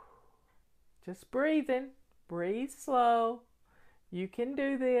 Just breathing. Breathe slow. You can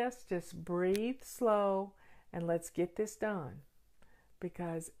do this. Just breathe slow, and let's get this done.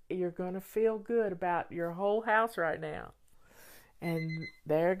 Because you're going to feel good about your whole house right now. And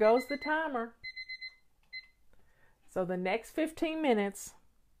there goes the timer. So the next 15 minutes,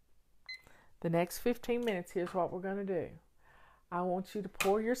 here's what we're going to do. I want you to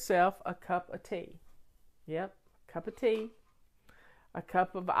pour yourself a cup of tea. Yep, cup of tea. A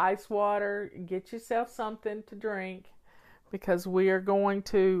cup of ice water. Get yourself something to drink, because we are going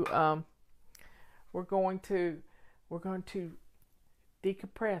to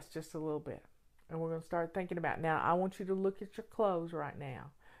decompress just a little bit, and we're going to start thinking about. Now, I want you to look at your clothes right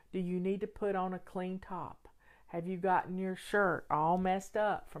now. Do you need to put on a clean top? Have you gotten your shirt all messed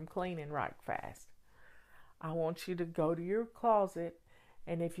up from cleaning right fast? I want you to go to your closet,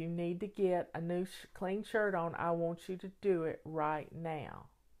 and if you need to get a new clean shirt on, I want you to do it right now.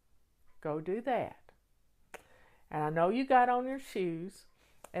 Go do that. And I know you got on your shoes,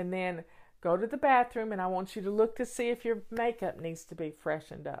 and then go to the bathroom, and I want you to look to see if your makeup needs to be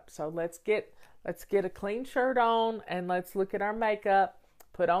freshened up. So let's get a clean shirt on, and let's look at our makeup.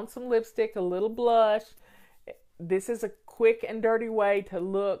 Put on some lipstick, a little blush. This is a quick and dirty way to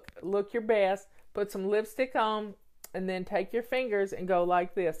look your best. Put some lipstick on, and then take your fingers and go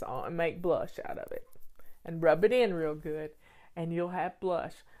like this on and make blush out of it. And rub it in real good, and you'll have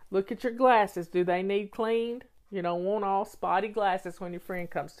blush. Look at your glasses. Do they need cleaned? You don't want all spotty glasses when your friend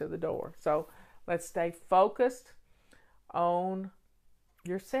comes to the door. So let's stay focused on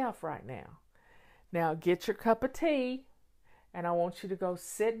yourself right now. Now get your cup of tea, and I want you to go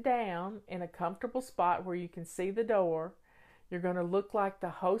sit down in a comfortable spot where you can see the door. You're going to look like the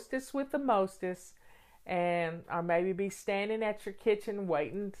hostess with the mostest, or maybe be standing at your kitchen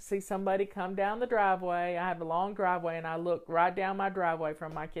waiting to see somebody come down the driveway. I have a long driveway, and I look right down my driveway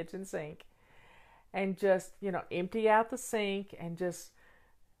from my kitchen sink. And just, empty out the sink and just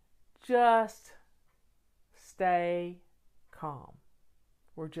stay calm.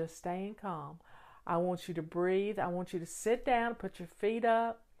 We're just staying calm. I want you to breathe. I want you to sit down, put your feet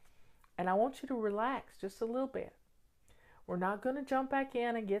up, and I want you to relax just a little bit. We're not going to jump back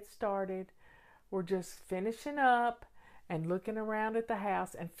in and get started. We're just finishing up and looking around at the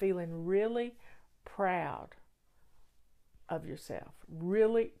house and feeling really proud of yourself.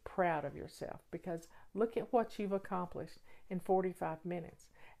 Really proud of yourself, because look at what you've accomplished in 45 minutes.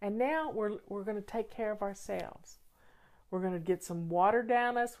 And now we're going to take care of ourselves. We're going to get some water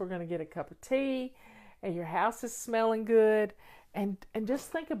down us. We're going to get a cup of tea, and your house is smelling good. And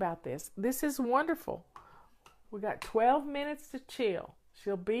just think about this. This is wonderful. We got 12 minutes to chill.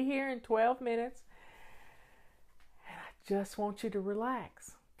 She'll be here in 12 minutes. And I just want you to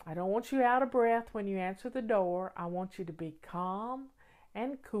relax. I don't want you out of breath when you answer the door. I want you to be calm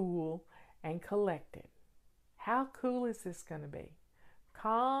and cool and collected. How cool is this going to be?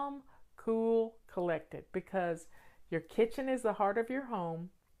 Calm, cool, collected. Because your kitchen is the heart of your home.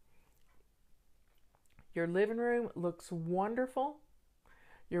 Your living room looks wonderful.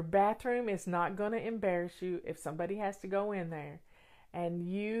 Your bathroom is not going to embarrass you if somebody has to go in there. And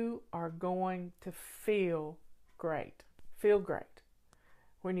you are going to feel great. Feel great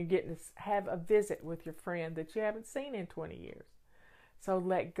when you're getting to have a visit with your friend that you haven't seen in 20 years. So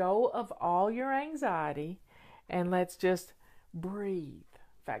let go of all your anxiety and let's just breathe.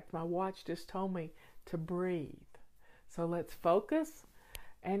 In fact, my watch just told me to breathe. So let's focus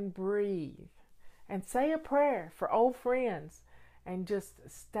and breathe. And say a prayer for old friends. And just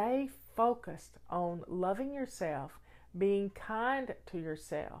stay focused on loving yourself, being kind to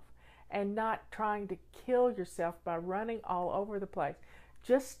yourself, and not trying to kill yourself by running all over the place.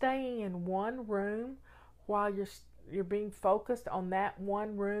 Just staying in one room while you're being focused on that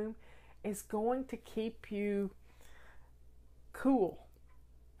one room is going to keep you cool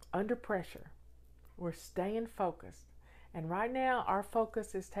under pressure. We're staying focused. And right now, our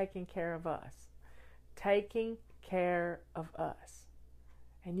focus is taking care of us. Taking care of us.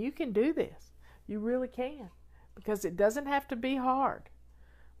 And you can do this. You really can. Because it doesn't have to be hard.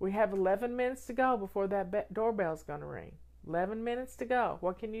 We have 11 minutes to go before that doorbell's going to ring. 11 minutes to go.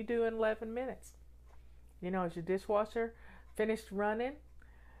 What can you do in 11 minutes? Is your dishwasher finished running?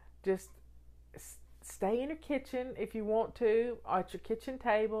 Just stay in your kitchen if you want to, at your kitchen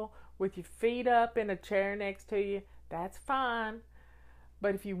table, with your feet up in a chair next to you. That's fine.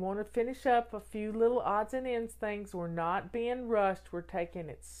 But if you want to finish up a few little odds and ends things, we're not being rushed. We're taking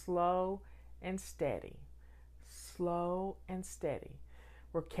it slow and steady. Slow and steady.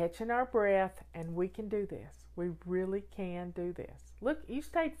 We're catching our breath, and we can do this. We really can do this. Look, you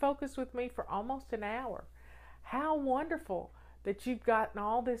stayed focused with me for almost an hour. How wonderful that you've gotten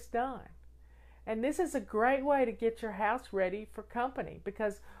all this done. And this is a great way to get your house ready for company,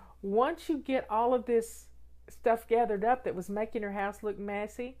 because once you get all of this stuff gathered up that was making your house look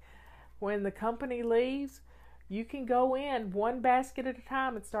messy, when the company leaves, you can go in one basket at a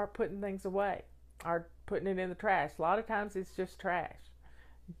time and start putting things away or putting it in the trash. A lot of times it's just trash.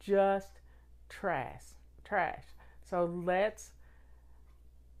 Just trash. So let's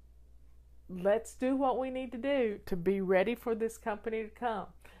do what we need to do to be ready for this company to come.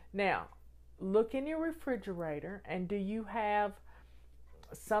 Now, look in your refrigerator, and do you have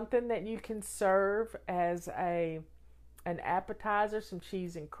something that you can serve as an appetizer, some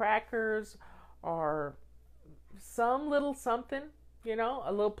cheese and crackers, or some little something,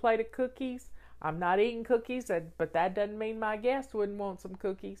 a little plate of cookies. I'm not eating cookies, but that doesn't mean my guest wouldn't want some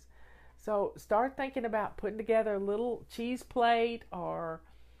cookies. So start thinking about putting together a little cheese plate or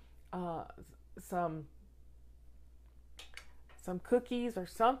some cookies or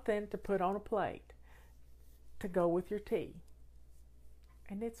something to put on a plate to go with your tea.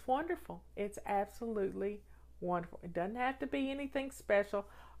 And it's wonderful. It's absolutely wonderful. It doesn't have to be anything special.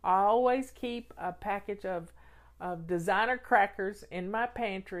 I always keep a package of designer crackers in my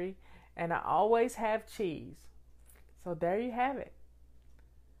pantry, and I always have cheese. So there you have it.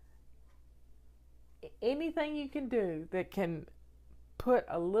 Anything you can do that can put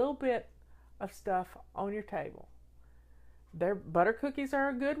a little bit of stuff on your table. Butter cookies are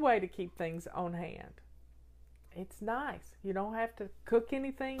a good way to keep things on hand. It's nice. You don't have to cook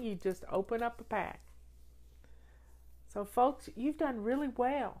anything. You just open up a pack. So folks, you've done really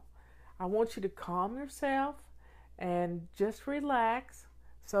well. I want you to calm yourself and just relax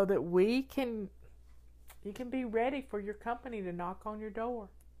so that you can be ready for your company to knock on your door.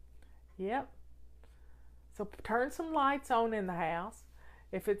 Yep. So turn some lights on in the house.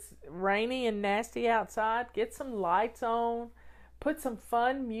 If it's rainy and nasty outside, get some lights on. Put some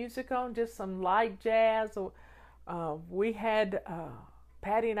fun music on, just some light jazz. We had,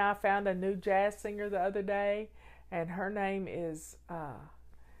 Patty and I found a new jazz singer the other day, and her name is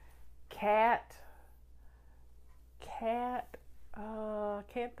Can't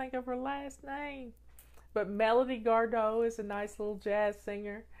think of her last name. But Melody Gardot is a nice little jazz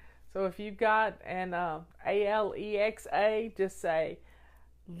singer. So if you've got an Alexa, just say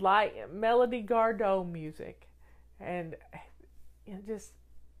Melody Gardot music, and just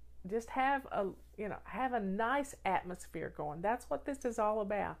have a nice atmosphere going. That's what this is all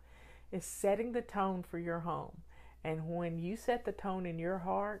about, is setting the tone for your home. And when you set the tone in your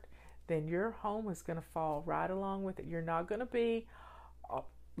heart, then your home is going to fall right along with it. You're not going to be,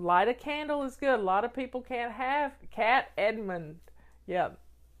 light a candle is good. A lot of people can't have Cat Edmund, Yep.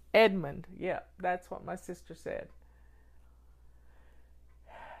 Edmund. Yep. That's what my sister said.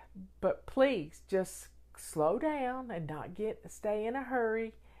 But please just slow down and not stay in a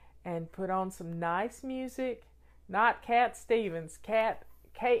hurry and put on some nice music. Not Cat Stevens, Kat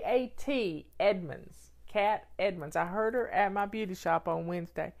Edmonds. Cat Edmonds. I heard her at my beauty shop on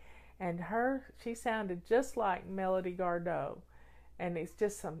Wednesday, and she sounded just like Melody Gardot. And it's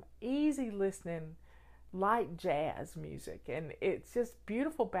just some easy listening, light jazz music, and it's just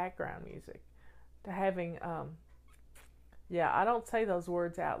beautiful background music. To having, I don't say those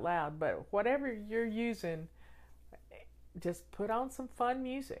words out loud, but whatever you're using, just put on some fun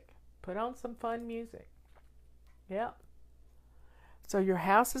music. Put on some fun music. Yep. So your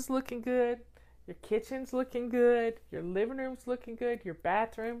house is looking good, your kitchen's looking good, your living room's looking good, your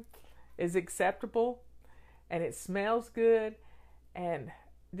bathroom is acceptable, and it smells good. And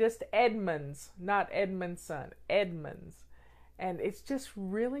just Edmonds, not Edmondson, Edmonds. And it's just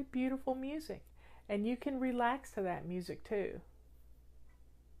really beautiful music. And you can relax to that music too.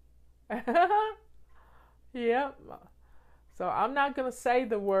 Yep. So I'm not going to say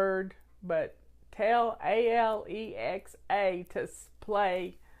the word, but tell Alexa to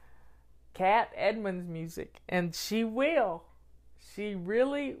play Cat Edmonds music. And she will. She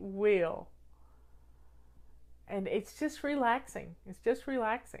really will. And it's just relaxing. It's just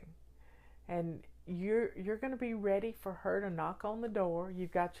relaxing. And you're going to be ready for her to knock on the door.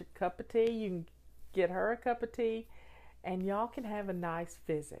 You've got your cup of tea. You can get her a cup of tea. And y'all can have a nice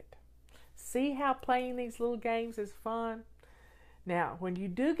visit. See how playing these little games is fun? Now, when you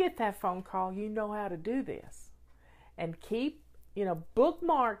do get that phone call, you know how to do this. And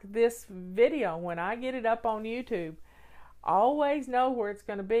bookmark this video when I get it up on YouTube. Always know where it's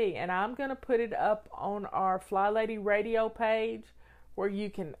going to be, and I'm going to put it up on our FlyLady radio page where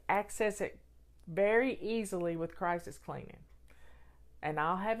you can access it very easily with crisis cleaning. And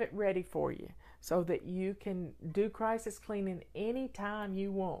I'll have it ready for you so that you can do crisis cleaning anytime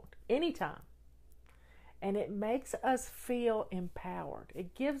you want, anytime. And it makes us feel empowered.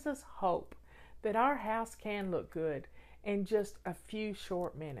 It gives us hope that our house can look good in just a few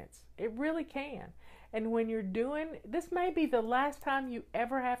short minutes. It really can. And when you're this may be the last time you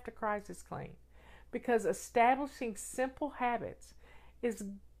ever have to crisis clean, because establishing simple habits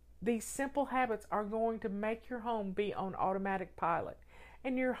these simple habits are going to make your home be on automatic pilot.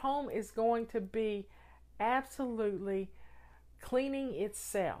 And your home is going to be absolutely cleaning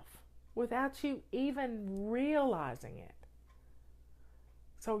itself without you even realizing it.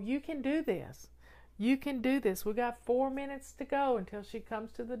 So you can do this. You can do this. We got 4 minutes to go until she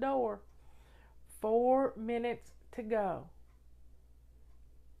comes to the door. 4 minutes to go.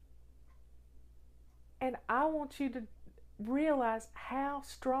 And I want you to realize how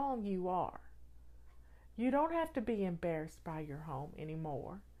strong you are. You don't have to be embarrassed by your home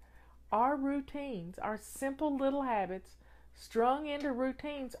anymore. Our routines, our simple little habits, strung into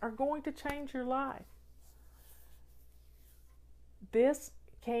routines, are going to change your life. This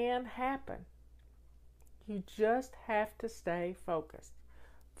can happen. You just have to stay focused.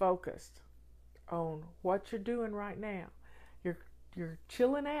 Focused on what you're doing right now. You're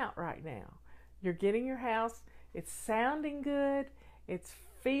chilling out right now. You're getting your house, it's sounding good, it's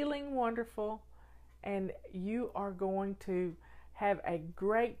feeling wonderful, and you are going to have a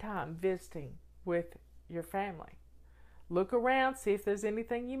great time visiting with your family. Look around, see if there's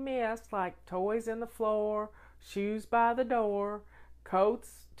anything you missed, like toys in the floor, shoes by the door,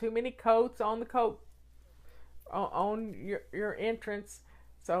 coats, too many coats on the coat on your entrance.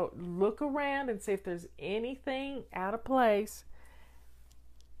 So look around and see if there's anything out of place,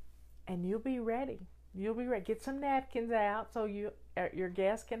 and you'll be ready. You'll be ready. Get some napkins out so your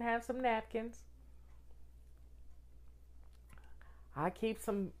guests can have some napkins. I keep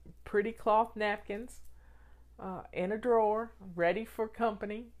some pretty cloth napkins in a drawer, ready for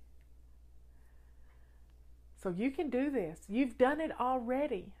company. So you can do this. You've done it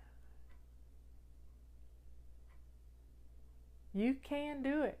already. You can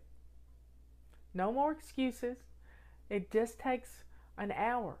do it. No more excuses. It just takes an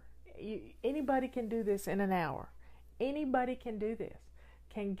hour. Anybody can do this in an hour. Anybody can do this.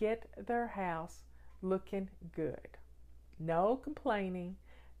 Can get their house looking good. No complaining.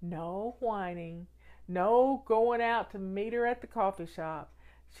 No whining. No going out to meet her at the coffee shop.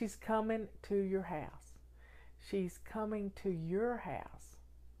 She's coming to your house. She's coming to your house.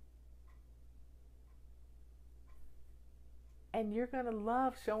 And you're going to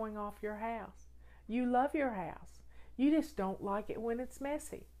love showing off your house. You love your house. You just don't like it when it's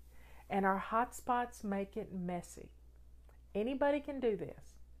messy. And our hot spots make it messy. Anybody can do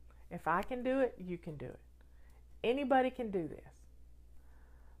this. If I can do it, you can do it. Anybody can do this.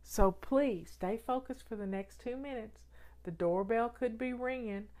 So please stay focused for the next 2 minutes. The doorbell could be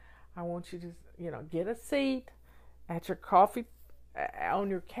ringing. I want you to, get a seat at your coffee, on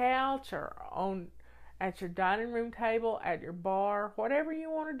your couch, or at your dining room table, at your bar, whatever you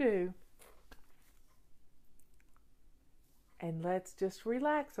want to do. And let's just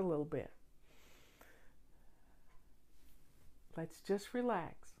relax a little bit. Let's just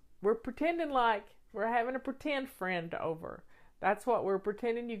relax. We're pretending like we're having a pretend friend over. That's what we're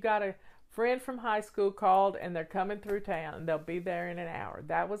pretending. You got a friend from high school called and they're coming through town and they'll be there in an hour.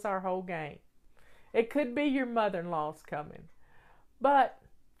 That was our whole game. It could be your mother-in-law's coming. But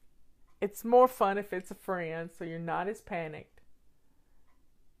it's more fun if it's a friend, so you're not as panicked.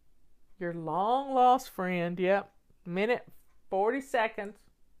 Your long-lost friend, minute 40 seconds.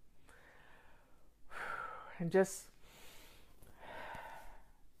 And just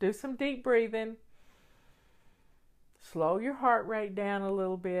do some deep breathing. Slow your heart rate down a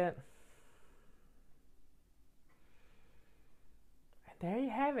little bit. And there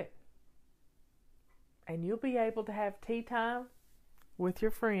you have it. And you'll be able to have tea time with your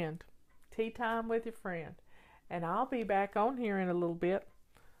friend. Tea time with your friend. And I'll be back on here in a little bit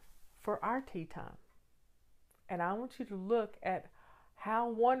for our tea time. And I want you to look at how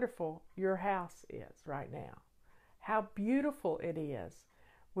wonderful your house is right now. How beautiful it is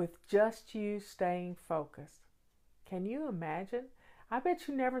with just you staying focused. Can you imagine? I bet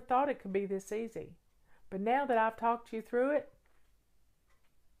you never thought it could be this easy. But now that I've talked you through it,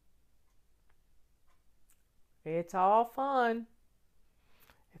 it's all fun.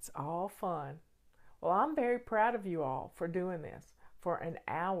 It's all fun. Well, I'm very proud of you all for doing this for an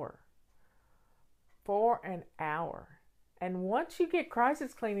hour. For an hour. And once you get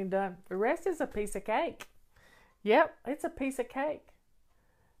crisis cleaning done, the rest is a piece of cake. Yep, it's a piece of cake.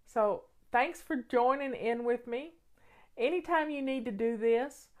 So thanks for joining in with me. Anytime you need to do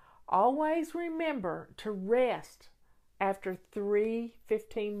this, always remember to rest after 3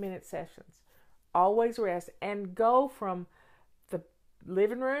 15-minute sessions. Always rest and go from the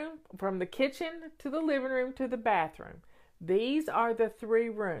living room, from the kitchen to the living room to the bathroom. These are the 3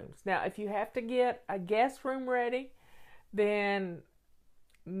 rooms. Now, if you have to get a guest room ready, then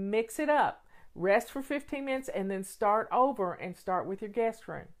mix it up. Rest for 15 minutes and then start over and start with your guest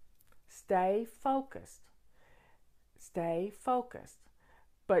room. Stay focused. Stay focused.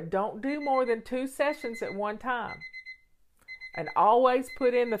 But don't do more than 2 sessions at one time. And always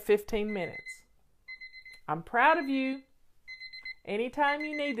put in the 15 minutes. I'm proud of you. Anytime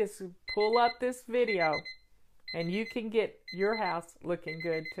you need this, pull up this video and you can get your house looking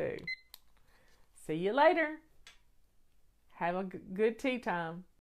good too. See you later. Have a good tea time.